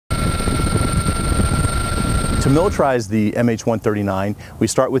To militarize the MH-139, we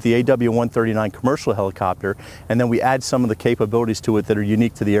start with the AW-139 commercial helicopter, and then we add some of the capabilities to it that are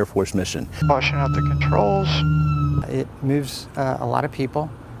unique to the Air Force mission. Washing out the controls. It moves a lot of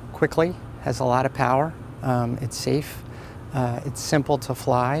people quickly, has a lot of power, it's safe, it's simple to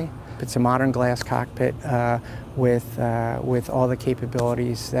fly. It's a modern glass cockpit with all the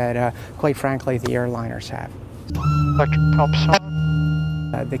capabilities that, quite frankly, the airliners have. Electric pumps on.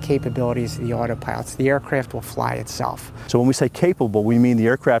 The capabilities of the autopilots. The aircraft will fly itself. So when we say capable, we mean the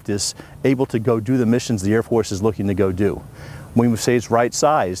aircraft is able to go do the missions the Air Force is looking to go do. When we say it's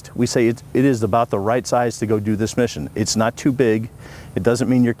right-sized, we say it is about the right size to go do this mission. It's not too big. It doesn't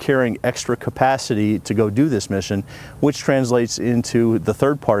mean you're carrying extra capacity to go do this mission, which translates into the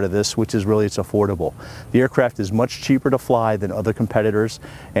third part of this, which is really it's affordable. The aircraft is much cheaper to fly than other competitors,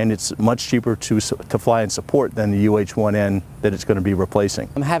 and it's much cheaper to fly and support than the UH-1N that it's going to be replacing.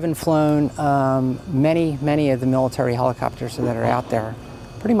 Having flown many of the military helicopters that are out there,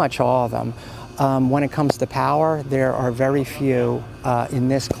 pretty much all of them, when it comes to power, there are very few in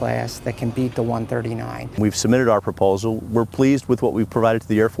this class that can beat the 139. We've submitted our proposal. We're pleased with what we've provided to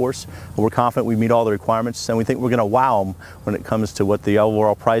the Air Force. We're confident we meet all the requirements, and we think we're going to wow them when it comes to what the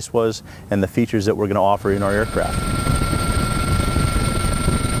overall price was and the features that we're going to offer in our aircraft.